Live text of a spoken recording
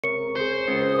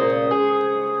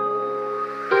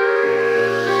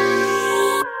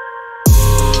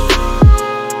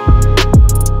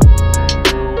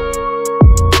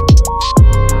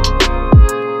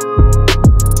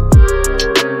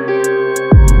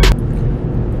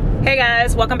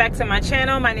guys, welcome back to my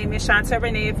channel. My name is Shanta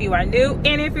Renee if you are new,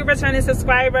 and if you're a returning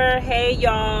subscriber, hey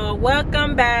y'all,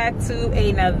 welcome back to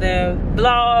another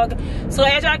vlog. So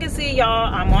as y'all can see,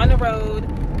 y'all, I'm on the road.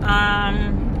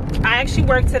 I actually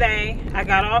worked today. I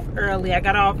got off early. I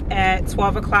got off at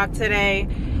 12 o'clock today,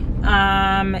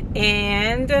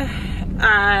 and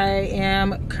I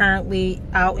am currently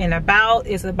out and about.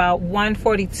 It's about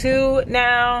 1:42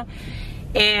 now,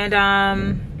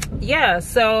 and yeah,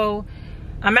 so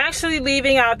I'm actually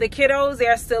leaving out the kiddos.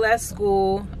 They're still at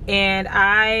school, and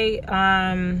I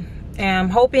am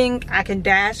hoping I can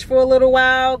dash for a little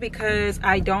while because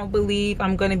I don't believe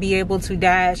I'm going to be able to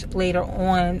dash later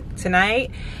on tonight.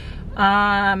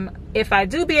 If I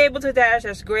do be able to dash,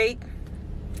 that's great.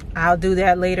 I'll do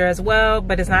that later as well,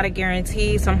 but it's not a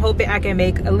guarantee. So I'm hoping I can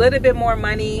make a little bit more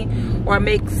money or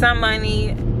make some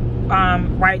money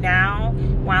right now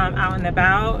while I'm out and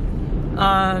about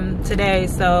today.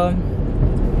 So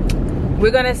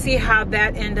we're gonna see how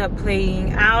that end up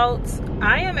playing out.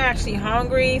 I am actually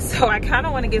hungry, so I kind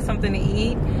of want to get something to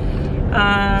eat.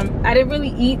 I didn't really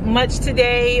eat much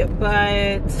today,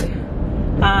 but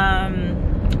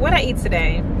what I eat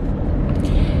today?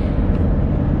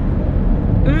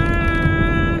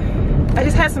 I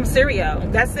just had some cereal.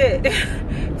 That's it.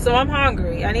 So I'm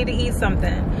hungry. I need to eat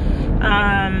something.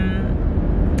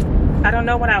 I don't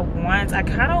know what I want. I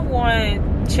kind of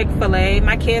want Chick-fil-A.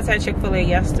 My kids had Chick-fil-A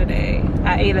yesterday.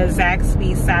 I ate a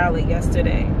Zaxby's salad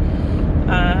yesterday.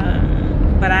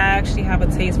 But I actually have a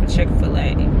taste for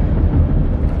Chick-fil-A.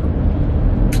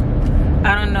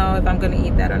 I don't know if I'm going to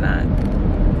eat that or not.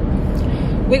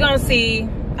 We're going to see.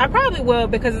 I probably will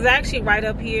because it's actually right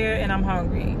up here and I'm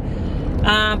hungry.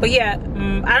 But yeah,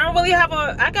 I don't really have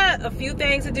I got a few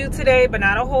things to do today, but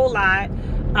not a whole lot.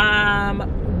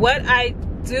 What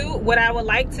I would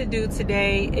like to do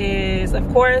today is,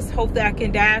 of course, hopefully I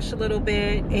can dash a little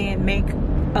bit and make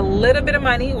a little bit of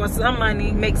money or some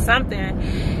money, make something.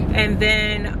 And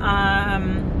then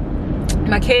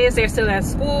my kids, they're still at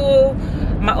school.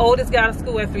 My oldest got out of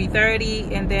school at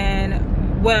 3:30, and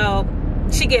then, well,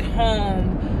 she get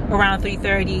home around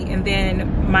 3:30, and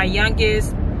then my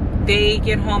youngest, they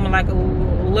get home like a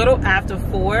little after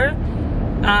 4.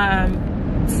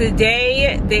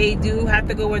 Today they do have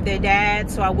to go with their dad,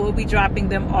 so I will be dropping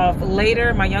them off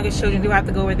later. My youngest children do have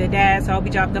to go with their dad, so I'll be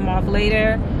dropping them off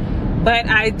later. But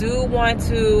I do want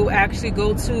to actually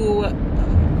go to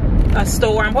a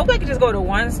store. I'm hoping I can just go to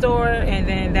one store and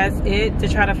then that's it, to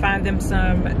try to find them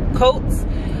some coats.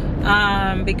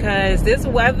 Because this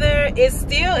weather is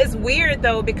weird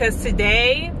though, because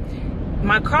today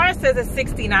my car says it's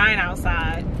 69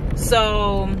 outside,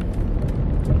 so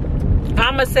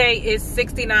I'm gonna say it's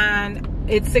 69.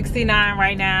 It's 69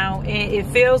 right now, and it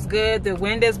feels good. The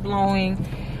wind is blowing,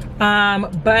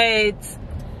 but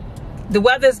the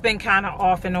weather's been kind of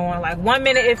off and on. Like 1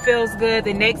 minute it feels good,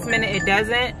 the next minute it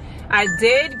doesn't. I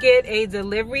did get a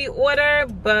delivery order,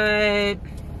 but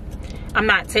I'm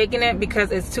not taking it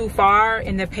because it's too far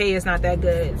and the pay is not that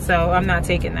good, so I'm not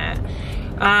taking that.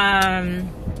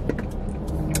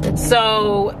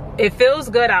 So it feels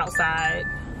good outside.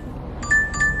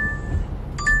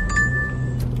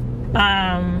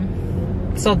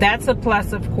 So that's a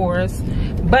plus, of course.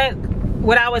 But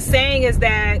what I was saying is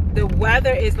that the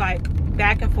weather is like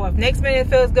back and forth. Next minute it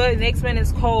feels good, next minute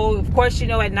it's cold. Of course, you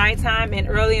know, at nighttime and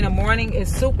early in the morning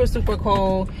it's super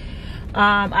cold.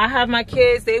 I have my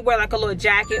kids, they wear like a little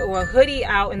jacket or a hoodie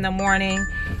out in the morning,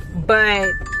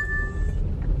 but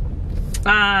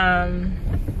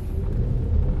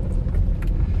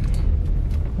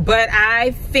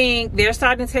I think they're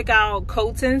starting to take out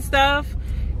coats and stuff.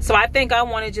 So I think I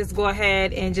want to just go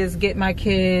ahead and just get my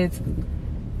kids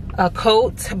a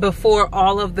coat before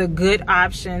all of the good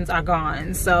options are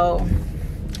gone. So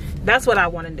that's what I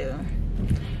want to do.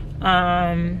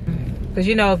 Because,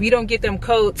 you know, if you don't get them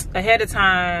coats ahead of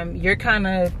time, you're kind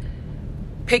of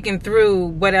picking through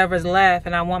whatever's left,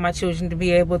 and I want my children to be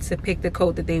able to pick the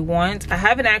coat that they want. I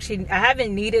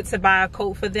haven't needed to buy a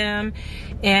coat for them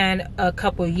in a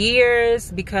couple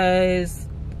years because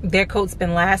their coat's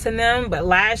been lasting them, but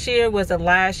last year was the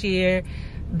last year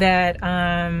that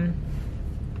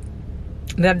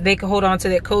that they could hold on to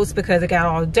their coats because it got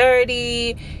all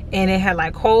dirty and it had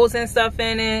like holes and stuff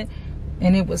in it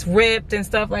and it was ripped and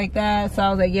stuff like that. So I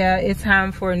was like, yeah, it's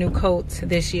time for a new coat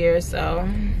this year. So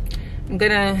I'm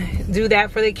gonna do that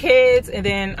for the kids, and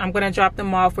then I'm gonna drop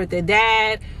them off with their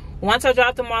dad. Once I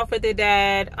drop them off with their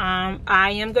dad,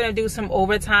 I am gonna do some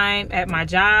overtime at my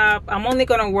job. I'm only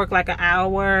gonna work like an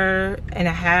hour and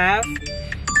a half.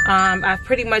 I've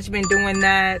pretty much been doing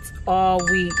that all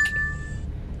week.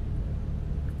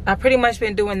 I've pretty much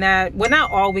been doing that. Well,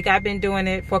 not all week. I've been doing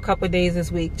it for a couple of days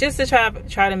this week just to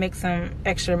try to make some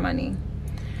extra money.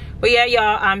 But yeah,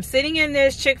 y'all, I'm sitting in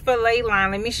this Chick-fil-A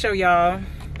line. Let me show y'all.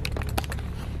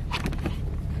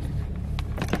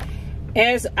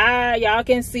 As y'all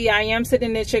can see, I am sitting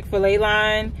in the Chick-fil-A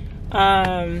line.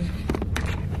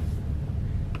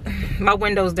 My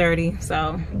window's dirty,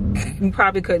 so you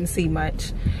probably couldn't see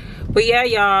much. But yeah,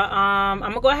 y'all, I'm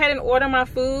gonna go ahead and order my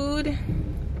food.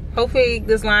 Hopefully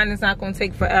this line is not gonna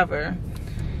take forever.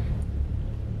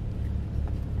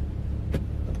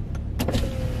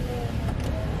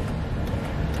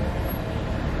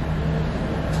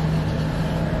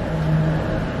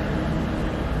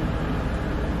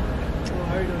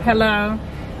 Hello.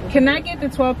 Can I get the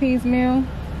 12-piece meal?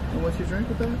 And what's your drink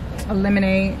with that? A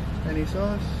lemonade. Any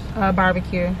sauce?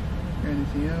 Barbecue.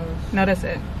 Anything else? No, that's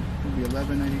it. It'll be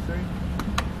 $11.93.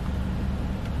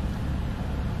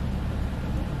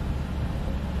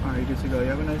 Alright, you good to go. You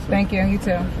have a nice one. Thank you. You too.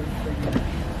 Thank you.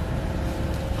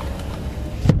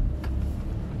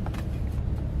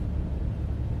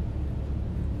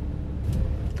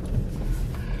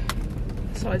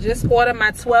 So I just ordered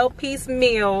my 12-piece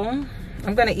meal.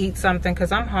 I'm gonna eat something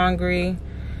because I'm hungry.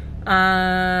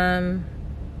 I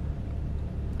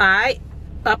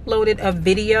uploaded a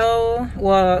video.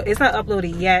 Well, it's not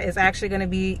uploaded yet. It's actually gonna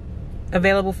be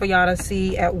available for y'all to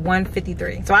see at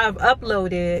 1:53. So I've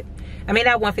uploaded, I mean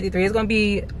at 1:53. It's gonna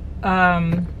be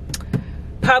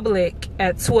public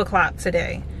at 2 o'clock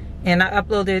today. And I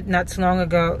uploaded not too long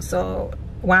ago. So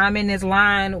while I'm in this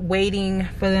line waiting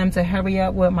for them to hurry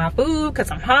up with my food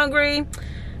because I'm hungry,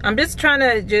 I'm just trying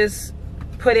to just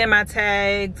put in my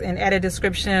tags and add a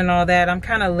description and all that. I'm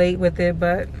kind of late with it,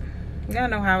 but y'all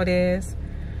know how it is.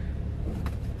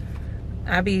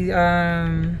 I be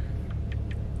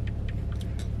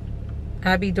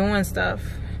doing stuff.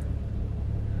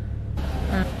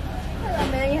 Hello,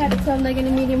 man. You had a 12 leg and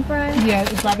a medium fry? Yeah,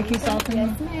 it's barbecue sauce in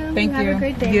Yes, here. ma'am. Thank you. Have a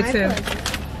great day. You My too. pleasure.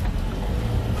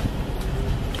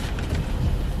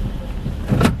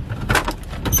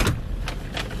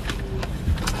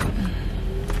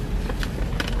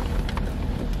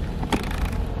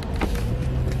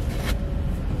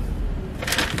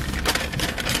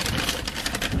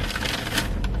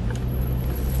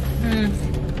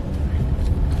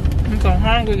 I'm so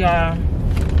hungry, y'all.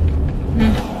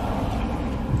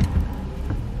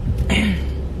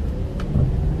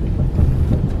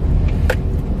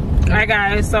 Alright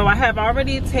guys, so I have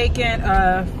already taken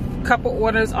a couple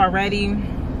orders already.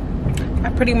 I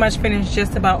pretty much finished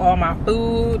just about all my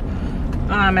food.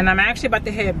 And I'm actually about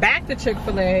to head back to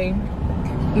Chick-fil-A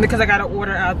because I got an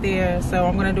order out there. So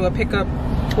I'm gonna do a pickup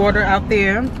order out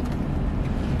there.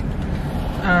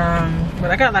 But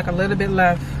I got like a little bit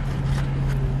left.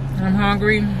 I'm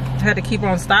hungry. I had to keep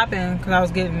on stopping because I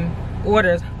was getting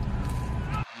orders.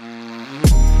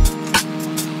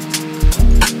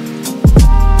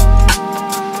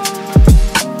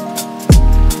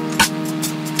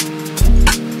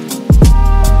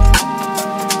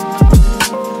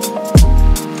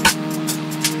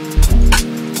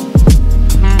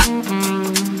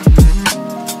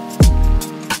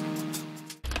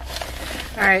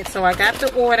 Alright, so I got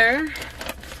the order.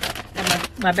 And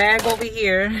my bag over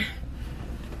here.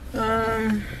 So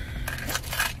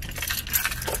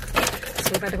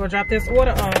we're about to go drop this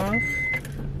order off.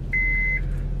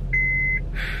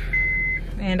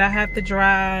 And I have to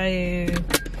drive.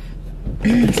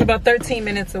 It's about 13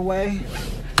 minutes away.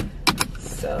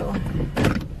 So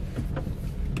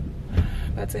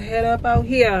about to head up out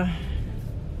here.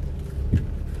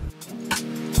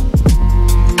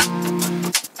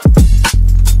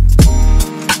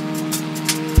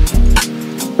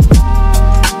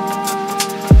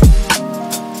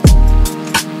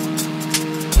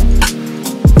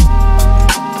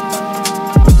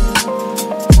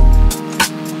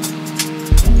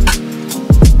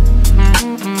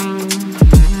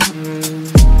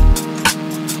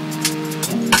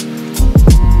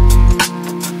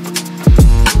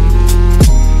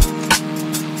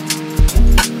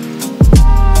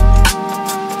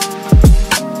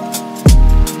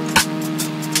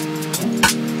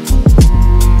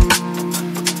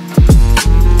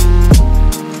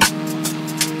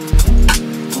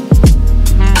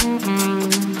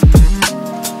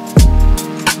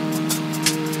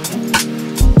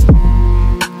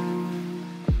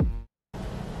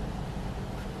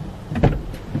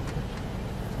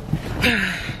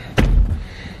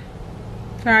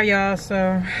 Alright y'all,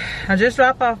 so I just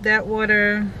dropped off that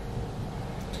order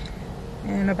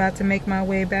and about to make my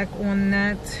way back on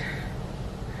that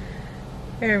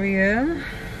area.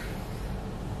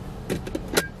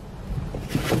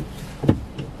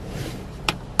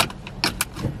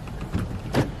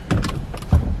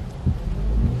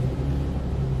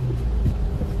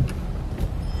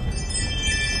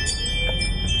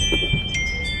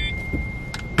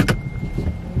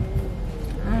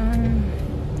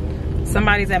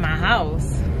 somebody's at my house.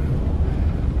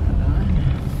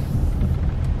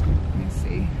 Let me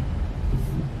see.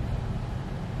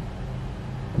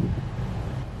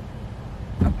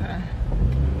 Okay.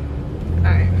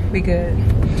 Alright, we good.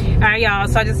 Alright, y'all.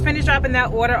 So I just finished dropping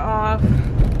that order off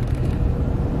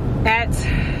at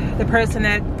the person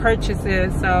that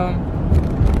purchases. So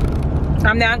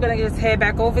I'm now gonna just head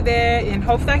back over there and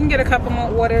hopefully I can get a couple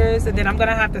more orders, and then I'm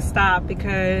gonna have to stop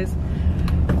because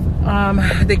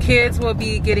the kids will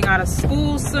be getting out of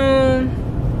school soon.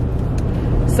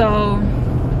 So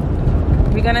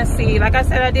we're gonna see. Like I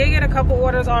said, I did get a couple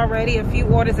orders already, a few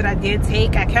orders that I did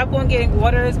take. I kept on getting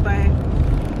orders, but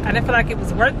I didn't feel like it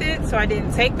was worth it, so I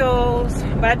didn't take those.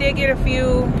 But I did get a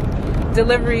few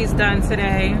deliveries done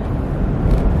today.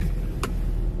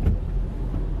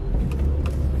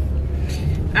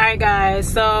 Alright guys,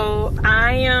 so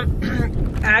I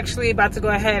am actually about to go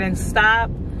ahead and stop.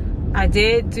 I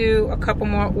did do a couple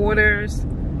more orders,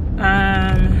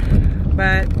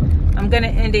 but I'm gonna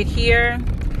end it here.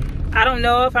 I don't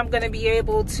know if I'm gonna be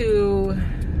able to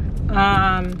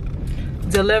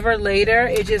deliver later.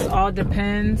 It just all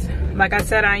depends. Like I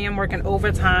said, I am working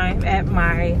overtime at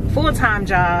my full-time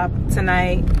job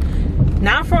tonight.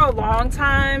 Not for a long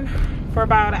time, for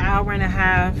about an hour and a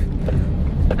half.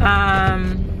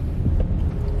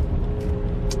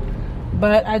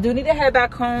 But I do need to head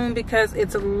back home because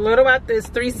it's a little about this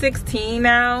 3:16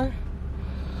 now.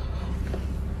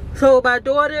 So my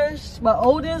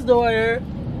oldest daughter,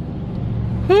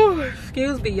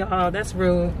 excuse me y'all, that's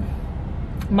rude.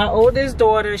 My oldest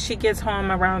daughter, she gets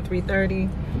home around 3:30,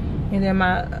 and then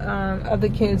my other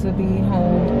kids will be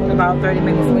home about 30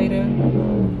 minutes later.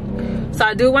 So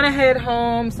I do want to head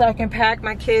home so I can pack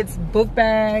my kids' book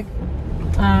bag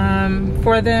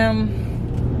for them,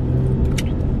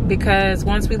 because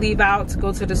once we leave out to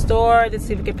go to the store to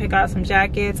see if we can pick out some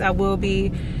jackets, I will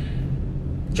be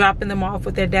dropping them off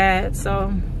with their dad.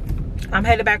 So I'm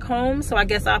headed back home, so I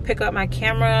guess I'll pick up my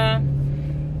camera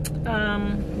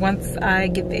once I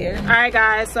get there. All right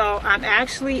guys, so I'm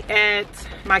actually at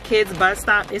my kids' bus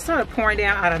stop. It started pouring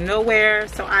down out of nowhere,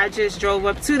 so I just drove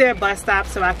up to their bus stop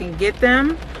so I can get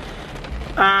them.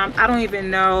 I don't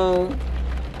even know,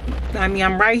 I mean,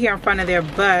 I'm right here in front of their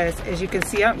bus. As you can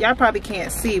see, y'all probably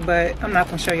can't see, but I'm not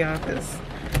gonna show y'all this.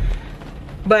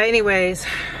 But anyways,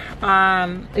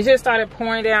 it just started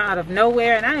pouring down out of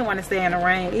nowhere, and I didn't want to stay in the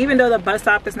rain, even though the bus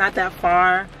stop is not that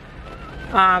far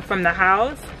from the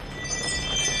house.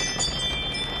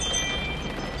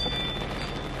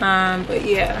 But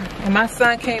yeah, and my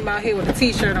son came out here with a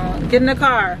t-shirt on. Get in the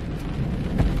car.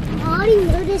 I already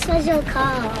knew this was your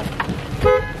car.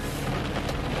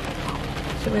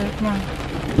 Come on.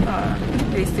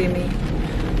 They see me.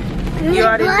 You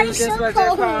already knew this was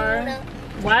your car.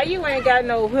 Why you ain't got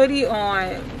no hoodie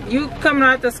on? You coming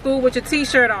out to school with your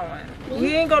t-shirt on. You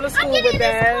ain't go to school with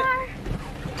that.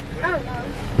 I don't know.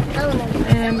 I don't know.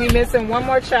 And we missing one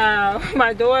more child.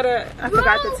 My daughter, I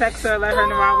forgot to text her, let her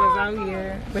know I was out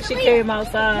here. But she came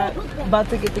outside about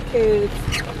to get the kids.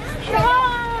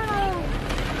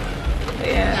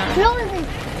 Yeah.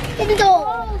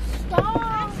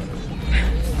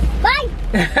 Bye.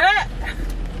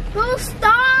 Go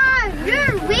stop.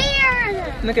 You're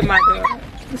weird. Look at my daughter.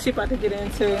 She about to get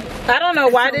in too. I don't know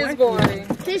why this boy.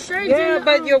 His shirt. Yeah,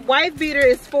 but your wife beater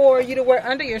is for you to wear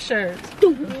under your shirt.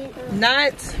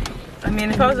 Not. I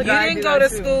mean, you didn't go to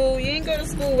school. You didn't go to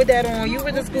school with that on. You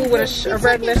went to school with a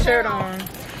regular shirt on.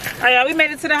 All right, we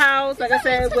made it to the house. Like I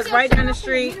said, it was right down the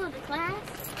street.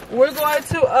 We're going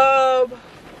to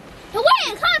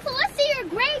Wait, so let's see your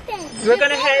grade then. we're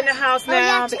gonna head in the house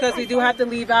now because we do have to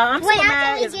leave out. I'm so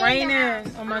mad. It's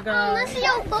raining. Oh my god. Let's see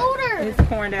your folder. It's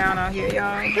pouring down out here,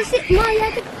 y'all. Mom,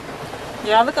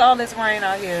 Y'all, look at all this rain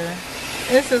out here.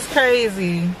 This is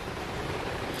crazy.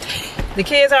 The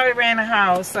kids already ran the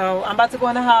house, so I'm about to go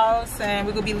in the house and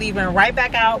we're gonna be leaving right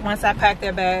back out once I pack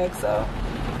their bags. So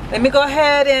let me go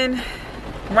ahead and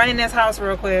run in this house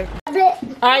real quick. All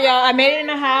right, y'all, I made it in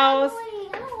the house.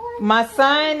 My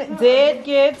son did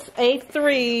get a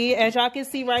 3, as y'all can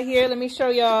see right here. Let me show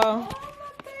y'all.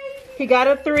 He got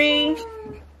a 3,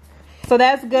 so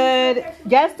that's good.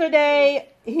 Yesterday,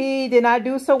 he did not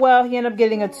do so well. He ended up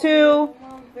getting a 2.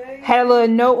 Had a little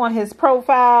note on his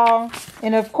profile.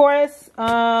 And of course,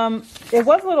 it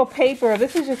was a little paper.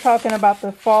 This is just talking about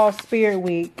the Fall Spirit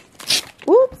Week.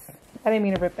 Oops, I didn't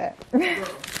mean to rip that.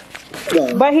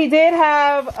 But he did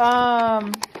have,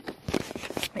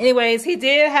 anyways, he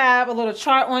did have a little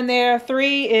chart on there.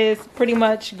 3 is pretty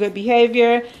much good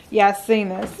behavior. Yeah, I've seen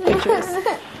this pictures.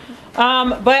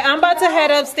 But I'm about to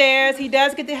head upstairs. He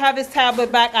does get to have his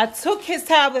tablet back. I took his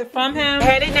tablet from him.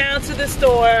 Headed down to the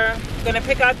store Gonna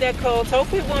pick out their clothes.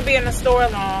 Hopefully we won't be in the store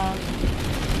long.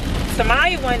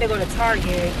 Tamaya wanted to go to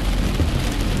Target.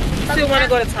 You still want to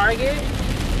go to Target?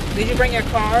 Did you bring your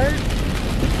card?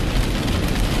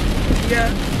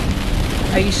 Yeah.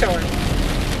 Are you sure?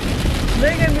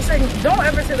 They're gonna be second. Don't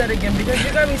ever say that again because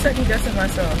you're gonna be second guessing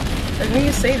myself. Like when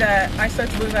you say that, I start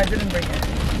to believe I didn't bring it.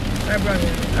 I brought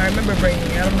it. I remember bringing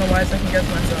it. I don't know why I second guess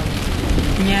myself.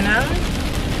 You know?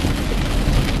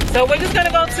 So we're just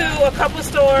gonna go to a couple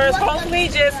stores. Hopefully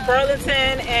just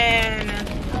Burlington and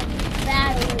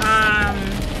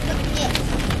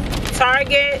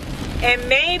Target and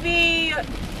maybe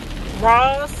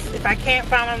Ross if I can't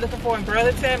find what I'm looking for in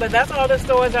Burlington, but that's all the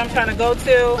stores I'm trying to go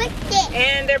to,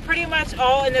 and they're pretty much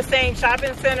all in the same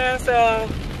shopping center, so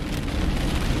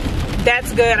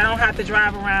that's good. I don't have to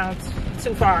drive around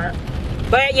too far.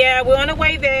 But yeah, we're on the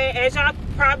way there. As y'all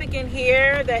probably can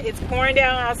hear that it's pouring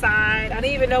down outside. I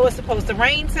didn't even know it's supposed to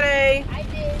rain today. I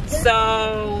did.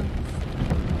 So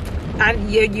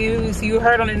you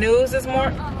heard on the news this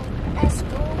morning? At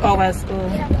school. Oh, at school.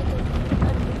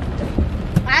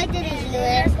 I didn't do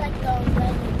it.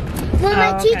 Well,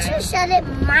 my Oh, okay. teacher said it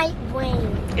might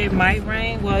rain. It might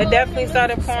rain. Well, it definitely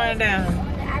started pouring down.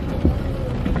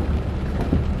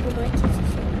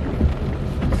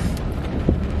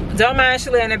 Don't mind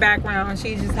Shalea in the background.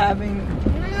 She's just having,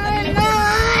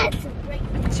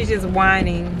 she's just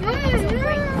whining.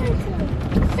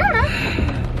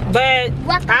 But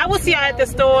I will see y'all at the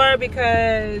store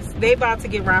because they about to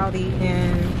get rowdy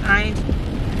and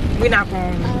we're not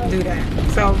gonna do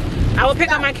that. So I will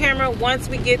pick up my camera once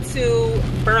we get to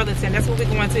Burlington. That's what we're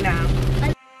going to now.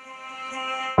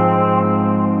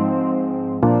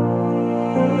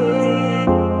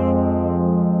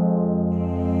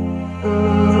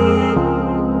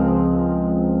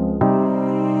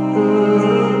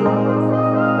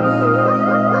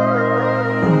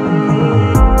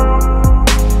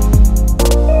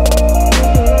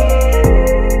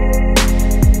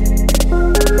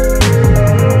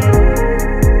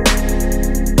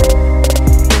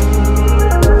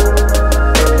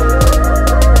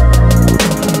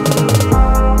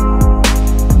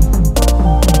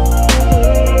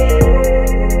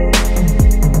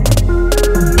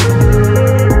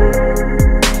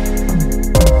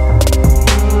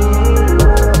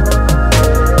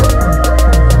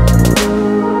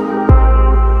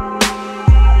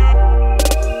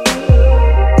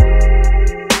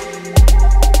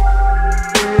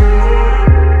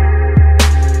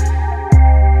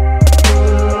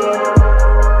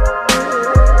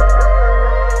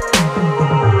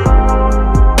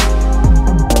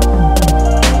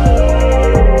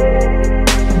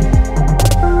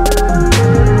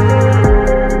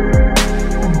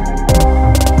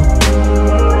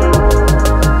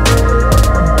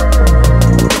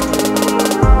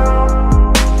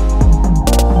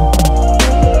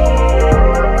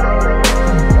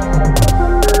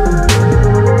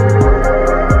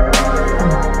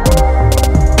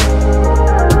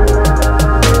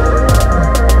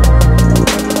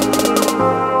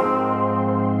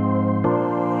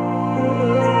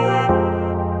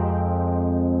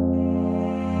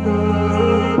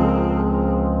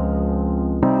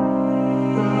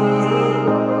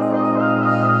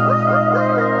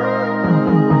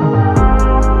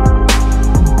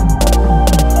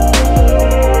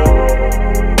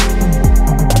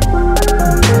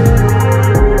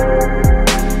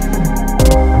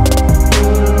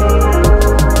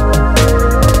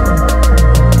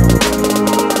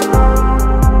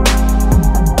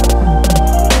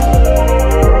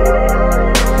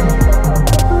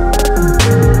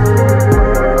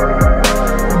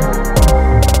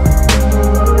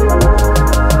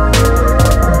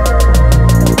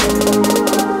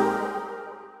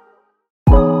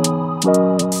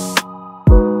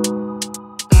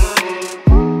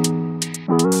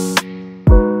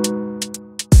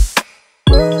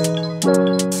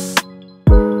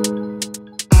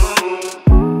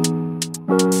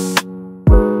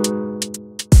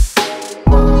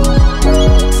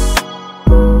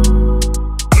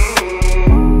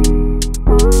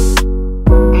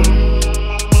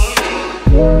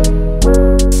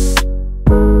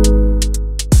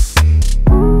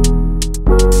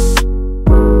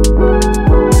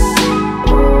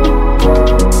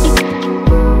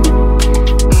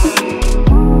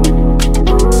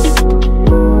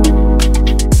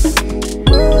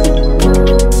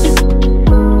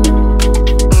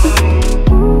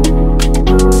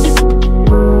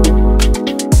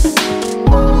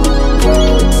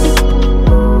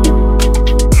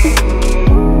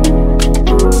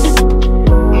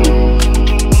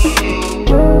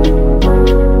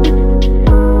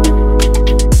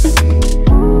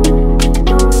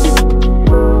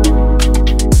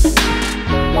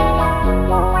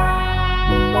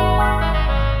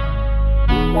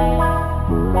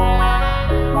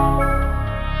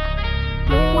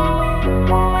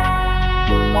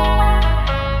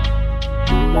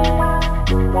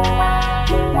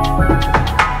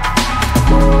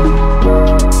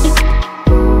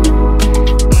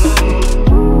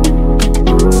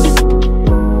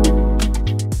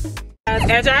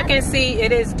 As y'all can see,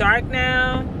 it is dark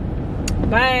now,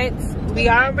 but we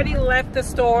already left the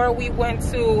store. We went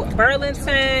to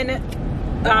Burlington,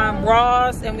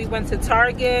 Ross, and we went to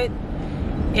Target.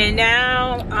 And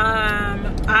now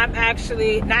I'm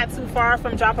actually not too far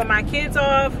from dropping my kids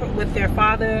off with their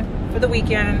father for the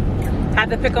weekend. Had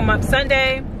to pick them up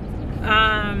Sunday.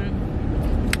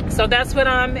 So that's what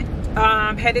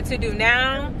I'm headed to do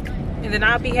now. And then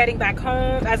I'll be heading back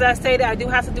home. As I stated, I do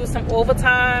have to do some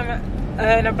overtime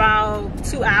in about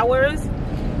 2 hours.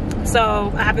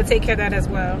 So I have to take care of that as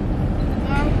well.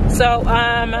 So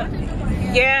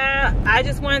yeah, I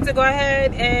just wanted to go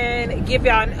ahead and give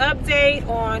y'all an update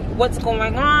on what's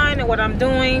going on and what I'm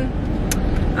doing.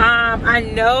 I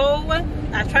know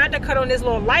I tried to cut on this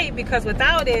little light because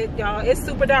without it, y'all, it's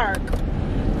super dark.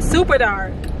 Super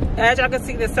dark. As y'all can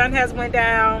see, the sun has went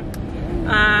down.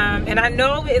 And I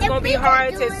know it's going to be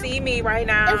hard to see me right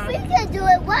now. If we can do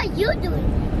it, what are you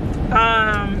doing?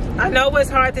 I know it's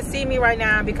hard to see me right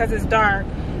now because it's dark.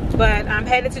 But I'm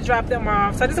headed to drop them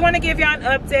off. So I just want to give y'all an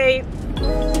update.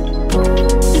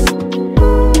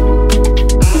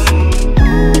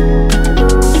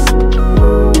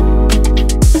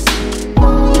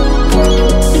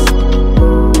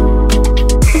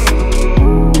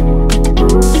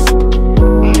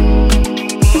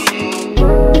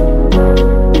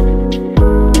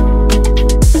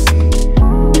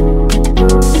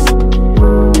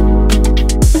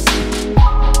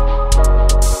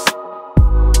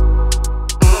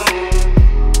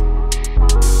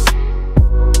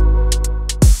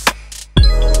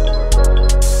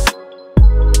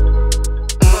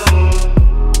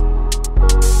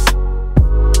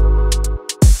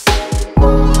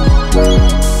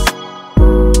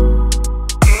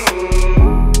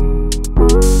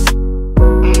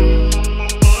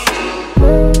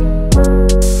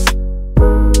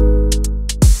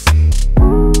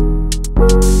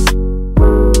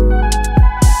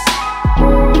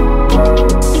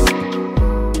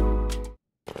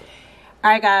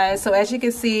 Alright guys, so as you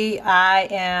can see, I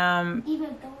am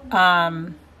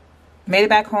made it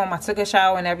back home. I took a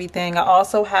shower and everything. I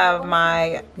also have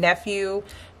my nephew,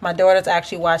 my daughter's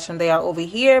actually watching. They are over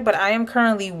here, but I am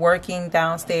currently working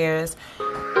downstairs.